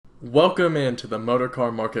Welcome into the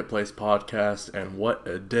Motorcar Marketplace podcast, and what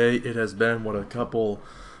a day it has been! What a couple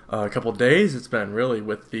days it's been, really,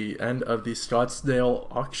 with the end of the Scottsdale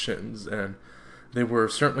auctions, and they were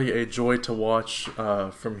certainly a joy to watch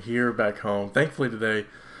from here back home. Thankfully today,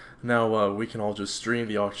 now we can all just stream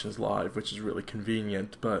the auctions live, which is really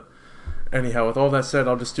convenient. But anyhow, with all that said,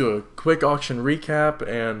 I'll just do a quick auction recap,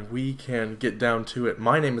 and we can get down to it.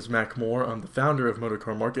 My name is Mac Moore. I'm the founder of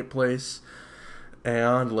Motorcar Marketplace.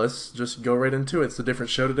 And let's just go right into it. It's a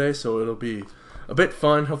different show today, so it'll be a bit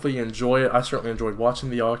fun. Hopefully you enjoy it. I certainly enjoyed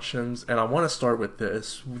watching the auctions, and I want to start with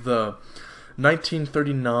this. The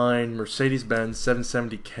 1939 Mercedes-Benz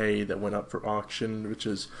 770K that went up for auction, which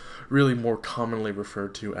is really more commonly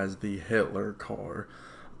referred to as the Hitler car.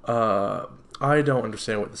 I don't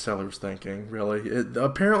understand what the seller was thinking, really.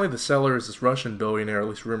 Apparently the seller is this Russian billionaire, at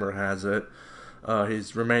least rumor has it.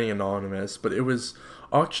 He's remaining anonymous, but it was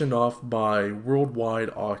auctioned off by Worldwide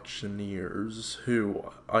Auctioneers,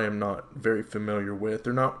 who I am not very familiar with.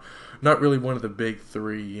 They're not really one of the big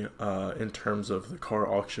three in terms of the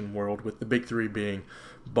car auction world, with the big three being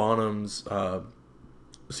Bonham's,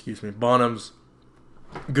 Bonham's,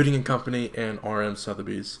 Gooding and Company, and R.M.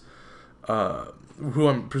 Sotheby's, who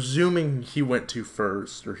I'm presuming he went to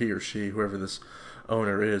first, or he or she, whoever this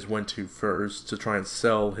owner is, went to first to try and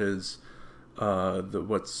sell his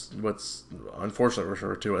what's unfortunately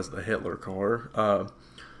referred to as the Hitler car,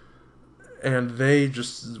 and they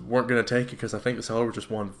just weren't going to take it because I think the seller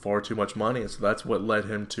just wanted far too much money, and so that's what led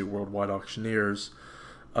him to Worldwide Auctioneers.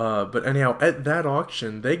 But anyhow, at that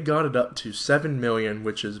auction, they got it up to 7 million,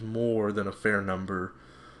 which is more than a fair number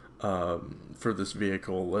for this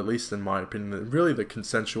vehicle, at least in my opinion. Really, the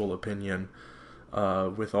consensual opinion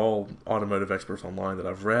with all automotive experts online that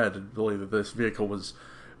I've read believe that this vehicle was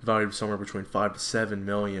valued somewhere between 5 to 7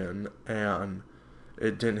 million, and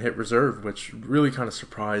it didn't hit reserve, which really kind of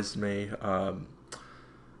surprised me, and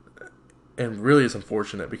really is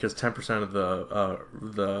unfortunate because 10% of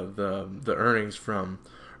the earnings from,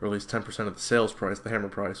 or at least 10% of the sales price, the hammer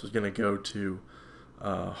price, was going to go to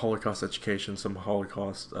Holocaust education, some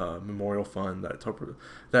Holocaust memorial fund, that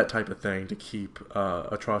type of thing, to keep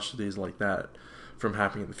atrocities like that from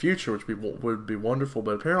happening in the future, which would be wonderful.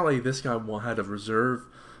 But apparently, this guy had a reserve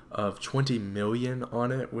of 20 million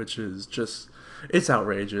on it, which is just, it's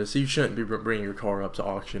outrageous. You shouldn't be bringing your car up to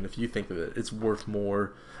auction if you think that it's worth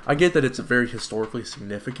more. I get that it's a very historically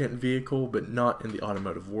significant vehicle, but not in the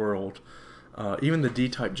automotive world. Even the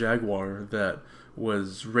D-Type Jaguar that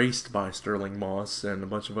was raced by Sterling Moss and a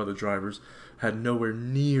bunch of other drivers had nowhere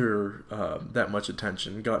near that much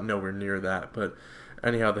attention, got nowhere near that. But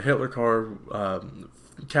anyhow, the Hitler car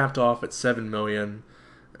capped off at 7 million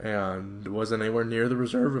and wasn't anywhere near the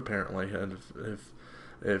reserve, apparently. And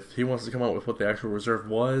if he wants to come up with what the actual reserve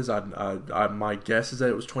was, my guess is that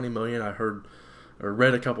it was 20 million. I heard or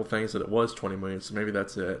read a couple things that it was 20 million, so maybe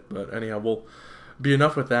that's it. But anyhow, we'll be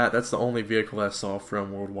enough with that. That's the only vehicle I saw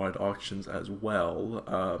from Worldwide Auctions as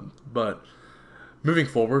well. But moving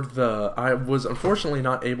forward, I was unfortunately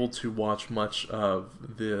not able to watch much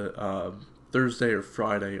of the Thursday or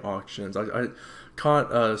Friday auctions. I caught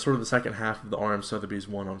sort of the second half of the R.M. Sotheby's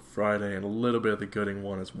one on Friday and a little bit of the Gooding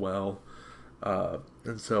one as well.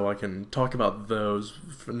 And so I can talk about those,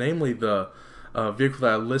 namely the vehicle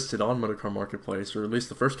that I listed on Motorcar Marketplace, or at least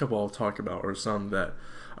the first couple I'll talk about are some that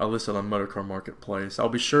I listed on Motorcar Marketplace. I'll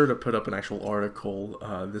be sure to put up an actual article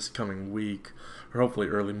this coming week, or hopefully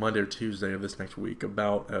early Monday or Tuesday of this next week,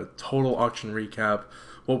 about a total auction recap,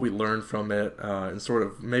 what we learned from it, and sort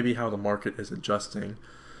of maybe how the market is adjusting.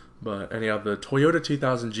 But anyhow, the Toyota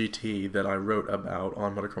 2000 GT that I wrote about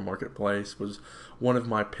on Motorcar Marketplace was one of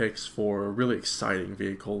my picks for a really exciting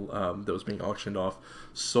vehicle that was being auctioned off.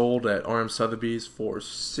 Sold at R.M. Sotheby's for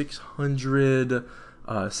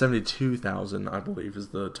 672,000, I believe, is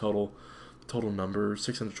the total number.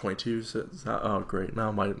 622. Oh, great!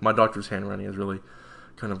 Now my doctor's handwriting has really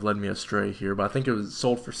kind of led me astray here, but I think it was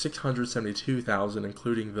sold for 672,000,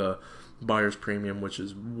 including the buyer's premium, which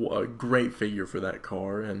is a great figure for that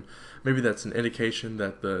car, and maybe that's an indication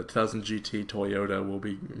that the 2000 GT Toyota will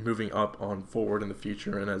be moving up on forward in the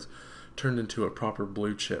future and has turned into a proper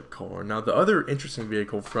blue chip car. Now, the other interesting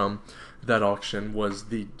vehicle from that auction was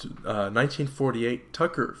the 1948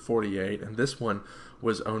 Tucker 48, and this one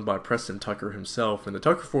was owned by Preston Tucker himself, and the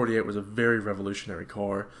Tucker 48 was a very revolutionary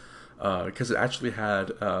car because it actually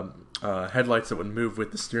had headlights that would move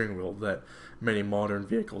with the steering wheel that many modern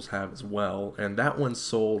vehicles have as well, and that one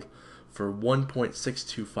sold for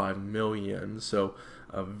 1.625 million. So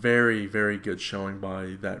a very, very good showing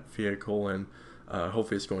by that vehicle, and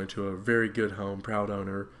hopefully it's going to a very good home, proud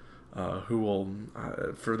owner, who will,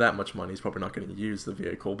 for that much money, is probably not going to use the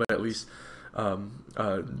vehicle, but at least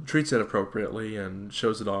treats it appropriately and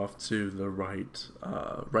shows it off to the right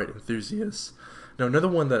enthusiasts. Now, another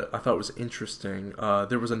one that I thought was interesting,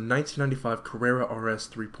 there was a 1995 Carrera RS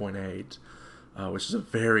 3.8, which is a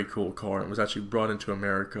very cool car. It was actually brought into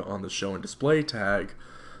America on the show and display tag,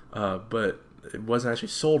 but it wasn't actually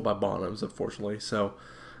sold by Bonhams, unfortunately. So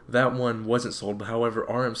that one wasn't sold. However,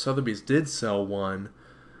 RM Sotheby's did sell one,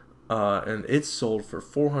 and it sold for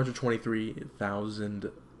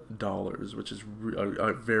 $423,000, which is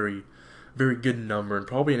a very, very good number, and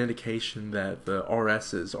probably an indication that the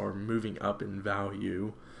RSs are moving up in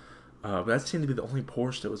value. But that seemed to be the only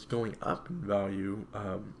Porsche that was going up in value.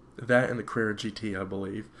 That and the Carrera GT, I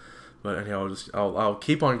believe. But anyhow, I'll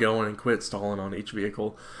keep on going and quit stalling on each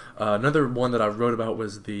vehicle. Another one that I wrote about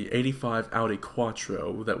was the '85 Audi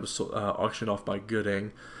Quattro that was auctioned off by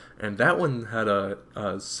Gooding, and that one had a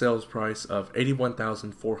sales price of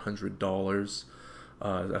 $81,400.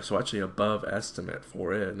 So actually above estimate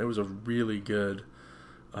for it, and it was a really good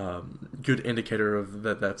indicator of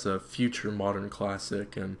that's a future modern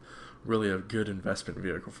classic and really a good investment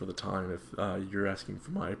vehicle for the time, if you're asking for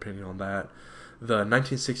my opinion on that. The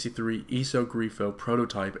 1963 Iso Grifo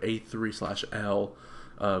prototype A3/L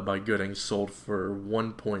by Gooding sold for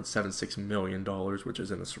 $1.76 million, which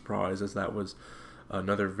isn't a surprise, as that was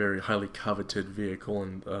another very highly coveted vehicle,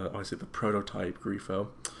 and obviously the prototype Grifo.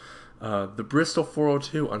 The Bristol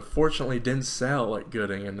 402 unfortunately didn't sell at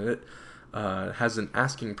Gooding, and it has an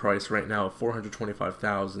asking price right now of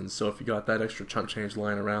 $425,000. So if you got that extra chump change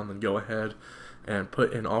lying around, then go ahead and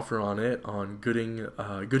put an offer on it on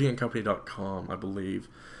goodingandcompany.com, I believe,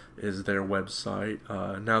 is their website.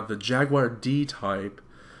 Now the Jaguar D-Type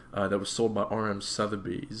that was sold by RM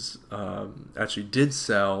Sotheby's actually did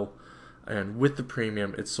sell, and with the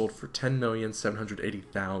premium, it sold for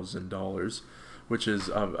 $10,780,000, which is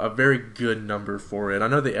a very good number for it. I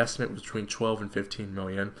know the estimate was between 12 and 15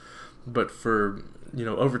 million, but for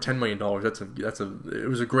over $10 million, it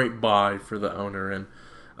was a great buy for the owner, and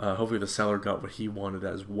hopefully the seller got what he wanted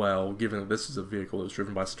as well, given that this is a vehicle that's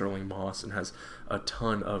driven by Sterling Moss and has a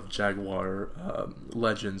ton of Jaguar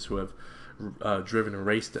legends who have driven and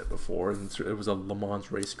raced it before, and it was a Le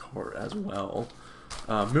Mans race car as well.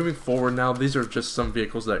 Moving forward now, these are just some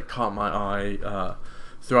vehicles that caught my eye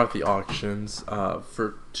throughout the auctions.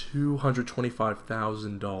 For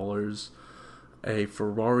 $225,000, a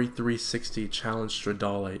Ferrari 360 Challenge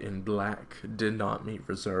Stradale in black did not meet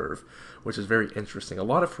reserve, which is very interesting. A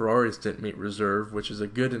lot of Ferraris didn't meet reserve, which is a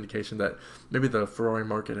good indication that maybe the Ferrari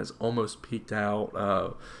market has almost peaked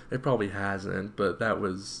out. It probably hasn't, but that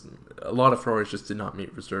was a lot of Ferraris just did not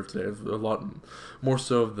meet reserve today. A lot more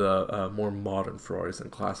so of the more modern Ferraris than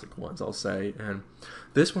classic ones, I'll say. And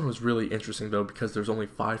this one was really interesting though, because there's only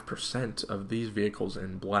 5% of these vehicles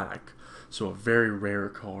in black. So a very rare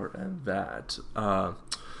car at that.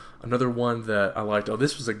 Another one that I liked,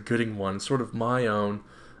 this was a Gooding one, sort of my own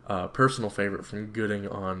personal favorite from Gooding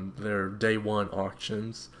on their day one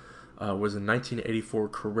auctions, was a 1984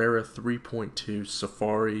 Carrera 3.2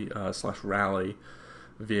 Safari / Rally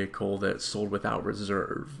vehicle that sold without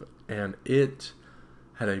reserve. And it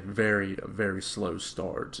had a very, very slow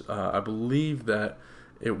start. I believe that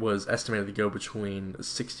it was estimated to go between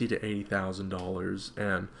 $60,000 to $80,000,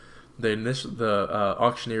 and the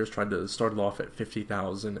auctioneers tried to start it off at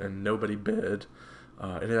 $50,000 and nobody bid,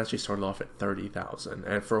 and it actually started off at $30,000.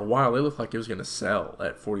 And for a while, it looked like it was going to sell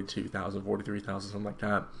at $42,000, $43,000, something like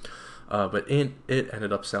that. But it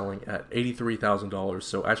ended up selling at $83,000,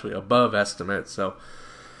 so actually above estimate. So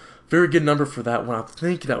very good number for that one. I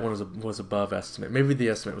think that one was above estimate. Maybe the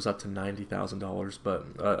estimate was up to $90,000, but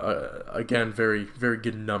again, very, very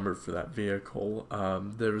good number for that vehicle.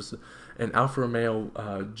 There was an Alfa Romeo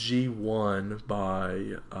G1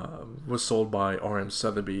 was sold by RM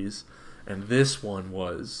Sotheby's, and this one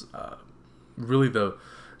was really the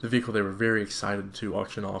vehicle they were very excited to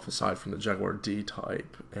auction off, aside from the Jaguar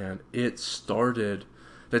D-Type. And they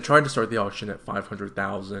tried to start the auction at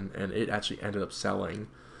 $500,000, and it actually ended up selling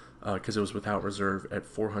because it was without reserve at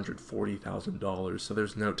 $440,000. So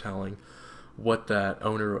there's no telling what that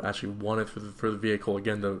owner actually wanted for the vehicle.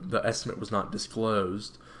 Again, the estimate was not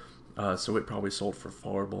disclosed, so it probably sold for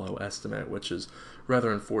far below estimate, which is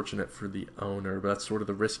rather unfortunate for the owner. But that's sort of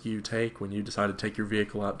the risk you take when you decide to take your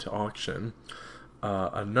vehicle out to auction.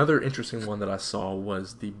 Another interesting one that I saw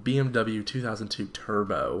was the BMW 2002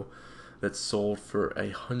 Turbo that sold for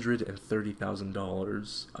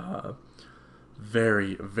 $130,000.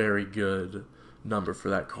 Very, very good number for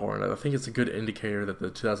that car, and I think it's a good indicator that the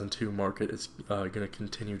 2002 market is going to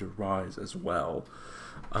continue to rise as well.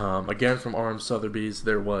 Again, from RM Sotheby's,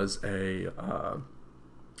 there was a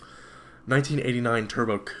 1989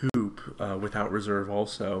 Turbo Coupe without reserve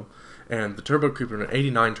also, and the Turbo Coupe, an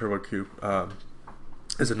 '89 Turbo Coupe,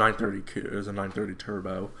 is a 930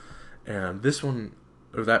 Turbo, and this one,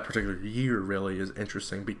 or that particular year, really is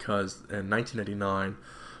interesting because in 1989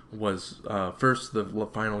 was first the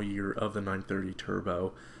final year of the 930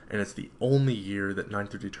 Turbo, and it's the only year that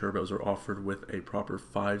 930 Turbos are offered with a proper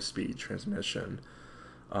 5-speed transmission.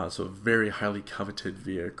 So a very highly coveted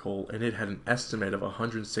vehicle, and it had an estimate of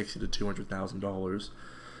 $160,000 to $200,000,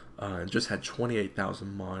 and just had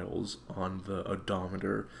 28,000 miles on the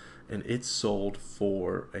odometer, and it sold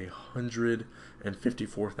for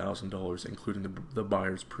 $154,000, including the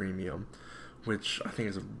buyer's premium, which I think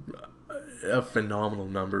is a phenomenal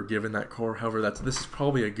number given that car. However, this is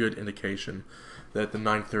probably a good indication that the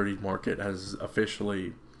 930 market has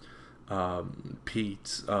officially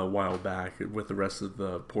peaked a while back with the rest of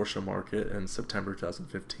the Porsche market in September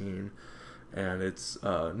 2015, and it's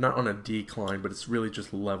not on a decline, but it's really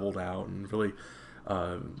just leveled out and really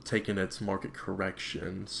taken its market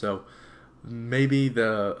correction. So maybe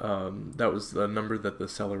that was the number that the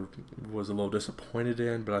seller was a little disappointed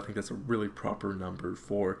in, but I think that's a really proper number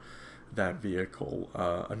for that vehicle.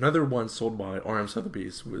 Another one sold by RM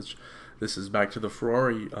Sotheby's, which this is back to the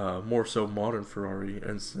Ferrari, more so modern Ferrari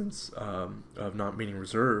instance of not meeting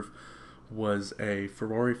reserve, was a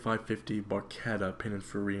Ferrari 550 Barchetta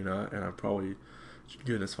Pininfarina, and I probably,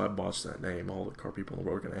 goodness, if I botched that name, all the car people in the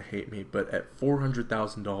world are going to hate me, but at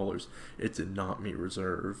 $400,000, it did not meet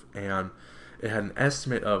reserve, and it had an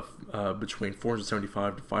estimate of between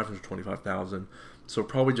 $475,000 to $525,000, so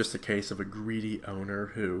probably just a case of a greedy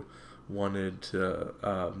owner who wanted to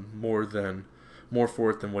more for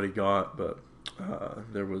it than what he got, but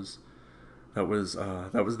that was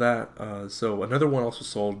that. So another one also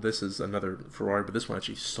sold. This is another Ferrari, but this one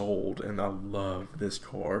actually sold, and I love this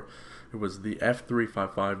car. It was the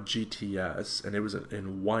F355 GTS, and it was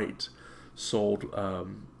in white. Sold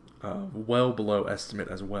well below estimate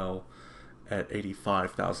as well at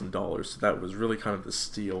 $85,000. So that was really kind of the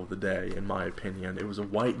steal of the day, in my opinion. It was a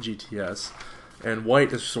white GTS. And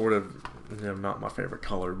white is sort of, not my favorite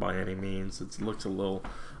color by any means. It looks a little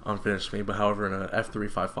unfinished to me, but however, in an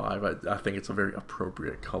F355, I think it's a very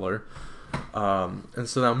appropriate color. And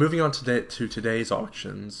so now moving on to today's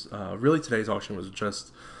auctions. Really, today's auction was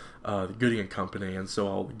just the Gooding & Company, and so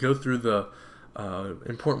I'll go through the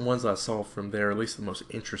important ones that I saw from there, at least the most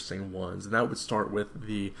interesting ones. And that would start with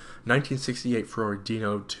the 1968 Ferrari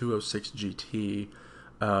Dino 206 GT.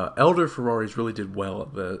 Elder Ferraris really did well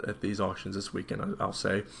at these auctions this weekend, I'll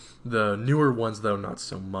say. The newer ones, though, not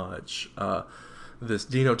so much. This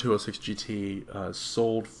Dino 206 GT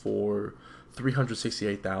sold for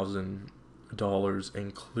 $368,000,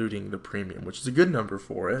 including the premium, which is a good number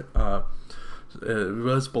for it. It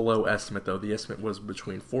was below estimate, though. The estimate was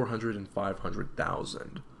between $400,000 and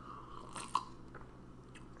 $500,000.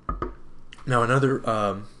 Now, another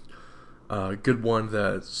good one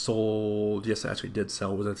that sold, yes, it actually did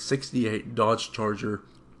sell, was a 68 Dodge Charger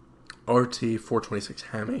RT 426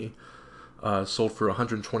 Hemi. Sold for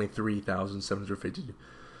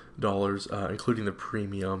 $123,750, including the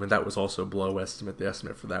premium, and that was also below estimate. The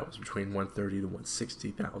estimate for that was between $130,000 to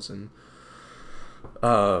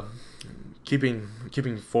 $160,000.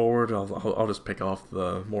 Keeping forward, I'll just pick off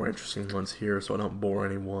the more interesting ones here so I don't bore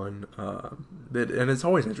anyone. And it's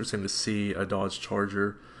always interesting to see a Dodge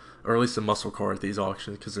Charger, or at least a muscle car, at these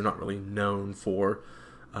auctions, because they're not really known for.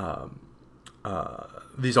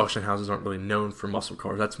 These auction houses aren't really known for muscle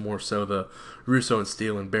cars. That's more so the Russo and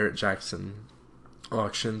Steele and Barrett Jackson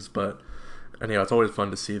auctions. But anyhow, it's always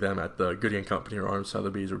fun to see them at the Gooding & Company or RM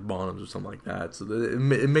Sotheby's or Bonhams or something like that. So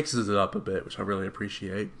it mixes it up a bit, which I really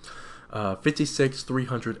appreciate. 56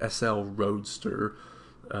 300 SL Roadster,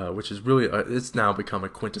 which is really, it's now become a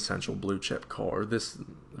quintessential blue chip car. This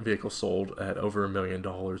vehicle sold at over $1 million,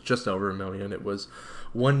 just over $1 million. It was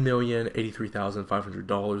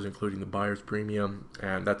 $1,083,500, including the buyer's premium,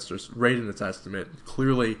 and that's just right in its estimate.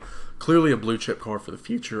 Clearly a blue chip car for the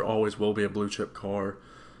future. Always will be a blue chip car,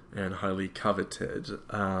 and highly coveted.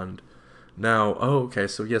 And now,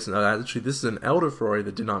 so yes, actually, this is an elder Ferrari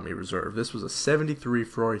that did not meet reserve. This was a 73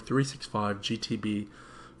 Ferrari 365 GTB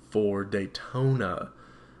for Daytona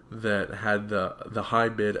that had the high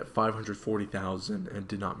bid at $540,000 and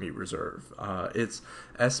did not meet reserve. Its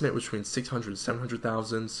estimate between $600,000 and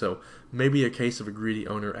 $700,000, so maybe a case of a greedy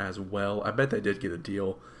owner as well. I bet they did get a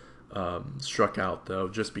deal struck out, though,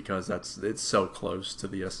 just because it's so close to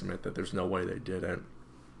the estimate that there's no way they didn't.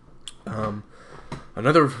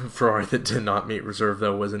 Another Ferrari that did not meet reserve,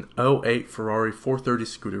 though, was an '08 Ferrari 430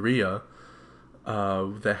 Scuderia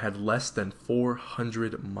that had less than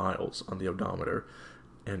 400 miles on the odometer,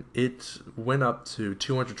 and it went up to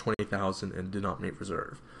 220,000 and did not meet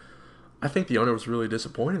reserve. I think the owner was really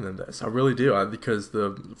disappointed in this. I really do, because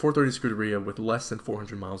the 430 Scuderia with less than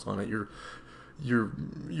 400 miles on it, you're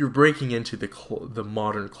breaking into the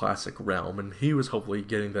modern classic realm, and he was hopefully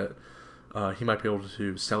getting that he might be able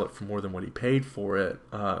to sell it for more than what he paid for it.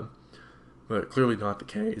 But clearly not the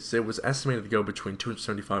case. It was estimated to go between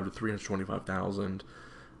 275 to 325,000,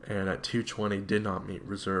 and at 220 did not meet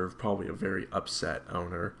reserve. Probably a very upset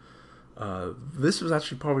owner. This was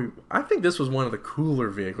actually I think this was one of the cooler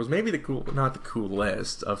vehicles, maybe not the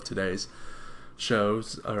coolest of today's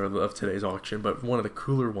shows or of today's auction, but one of the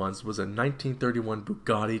cooler ones was a 1931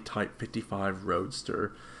 Bugatti Type 55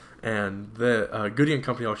 Roadster, and the Goodyear and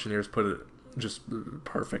Company auctioneers put it just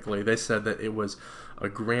perfectly. They said that it was a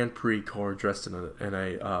Grand Prix car dressed in a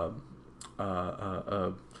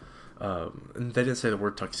and they didn't say the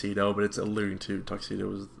word tuxedo, but it's alluding to tuxedo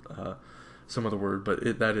was some other word,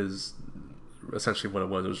 but that is essentially what it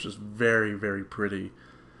was. It was just very, very pretty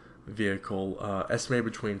vehicle. Estimated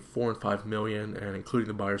between 4 and 5 million, and including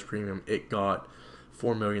the buyer's premium, it got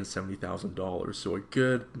 $4,070,000. So a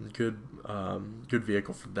good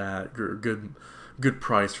vehicle for that. Good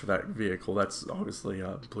price for that vehicle. That's obviously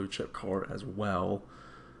a blue chip car as well.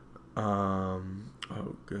 Oh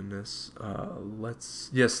goodness. So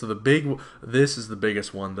this is the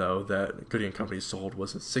biggest one though that Goodyear & Company sold,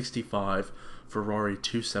 was a 65 Ferrari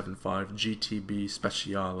 275 GTB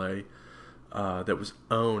Speciale that was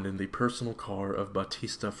owned in the personal car of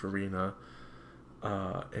Battista Farina,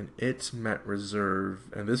 and it met reserve,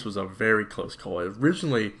 and this was a very close call.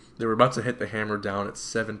 Originally they were about to hit the hammer down at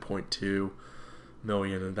 7.2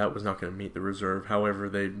 million, and that was not going to meet the reserve. However,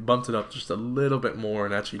 they bumped it up just a little bit more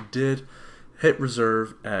and actually did hit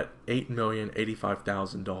reserve at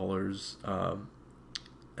 $8,085,000,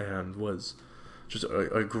 and was just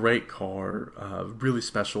a great car. Really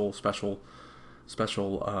special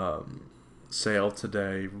sale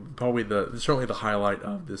today. Probably certainly the highlight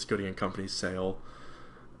of this Goodyear & Company sale,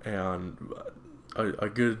 and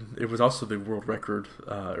it was also the world record,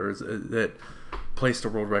 it placed a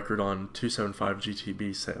world record on 275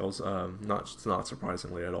 GTB sales, not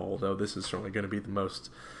surprisingly at all, though this is certainly going to be the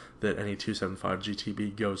most that any 275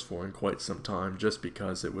 GTB goes for in quite some time, just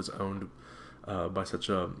because it was owned by such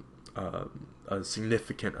a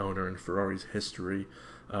significant owner in Ferrari's history,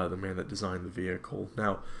 the man that designed the vehicle.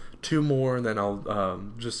 Now, two more, and then I'll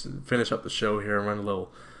just finish up the show here. I'm running a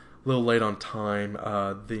little late on time.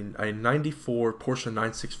 A 94 Porsche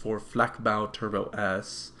 964 Flakbau Turbo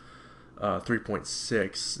S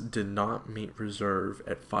 3.6 did not meet reserve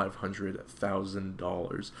at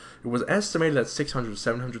 $500,000. It was estimated at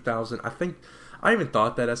 $600,000-$700,000. I even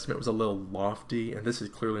thought that estimate was a little lofty, and this is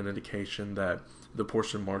clearly an indication that the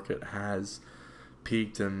Porsche market has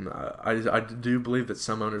peaked, and I do believe that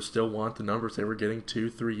some owners still want the numbers they were getting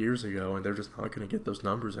 2-3 years ago, and they're just not going to get those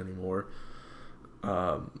numbers anymore,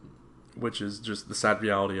 which is just the sad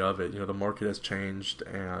reality of it. The market has changed,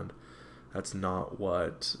 and that's not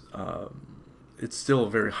what it's still a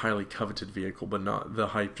very highly coveted vehicle, but not the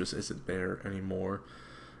hype just isn't there anymore.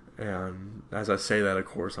 And as I say that, of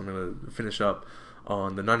course, I'm going to finish up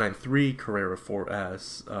on the 993 Carrera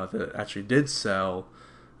 4S that actually did sell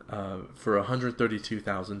for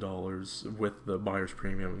 $132,000 with the buyer's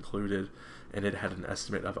premium included, and it had an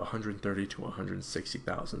estimate of $130,000 to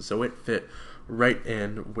 $160,000. So it fit right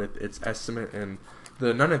in with its estimate, and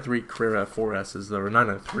the 993 Carrera 4Ss, the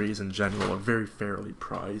 993s in general, are very fairly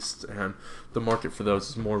priced, and the market for those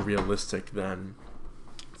is more realistic than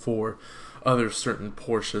for other certain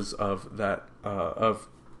Porsches of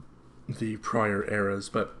the prior eras.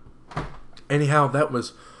 But anyhow, that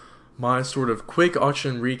was my sort of quick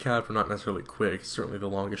auction recap, or not necessarily quick, certainly the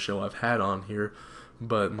longest show I've had on here,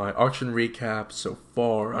 but my auction recap so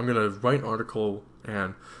far. I'm going to write an article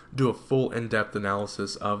and do a full in-depth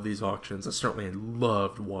analysis of these auctions. I certainly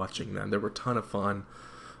loved watching them. They were a ton of fun.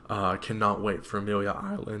 Cannot wait for Amelia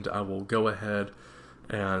Island. I will go ahead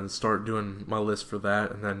and start doing my list for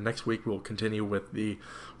that, and then next week we'll continue with the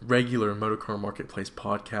regular Motorcar Marketplace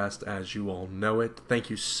podcast as you all know it. Thank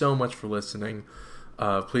you so much for listening.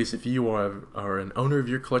 Please, if you are an owner of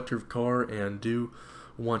your collector car and do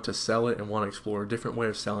want to sell it and want to explore a different way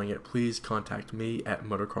of selling it, please contact me at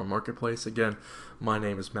Motorcar Marketplace. Again, my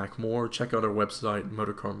name is Mac Moore. Check out our website,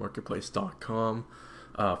 motorcarmarketplace.com.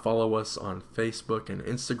 Follow us on Facebook and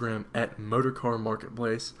Instagram at Motorcar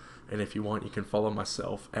Marketplace. And if you want, you can follow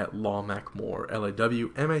myself at LawMacMoore,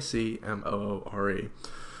 LawMacMoore.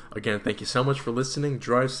 Again, thank you so much for listening.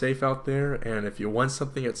 Drive safe out there, and if you won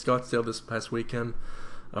something at Scottsdale this past weekend,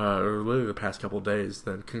 or literally the past couple of days,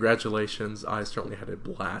 then congratulations. I certainly had a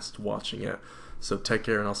blast watching it. So take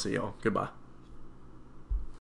care, and I'll see y'all. Goodbye.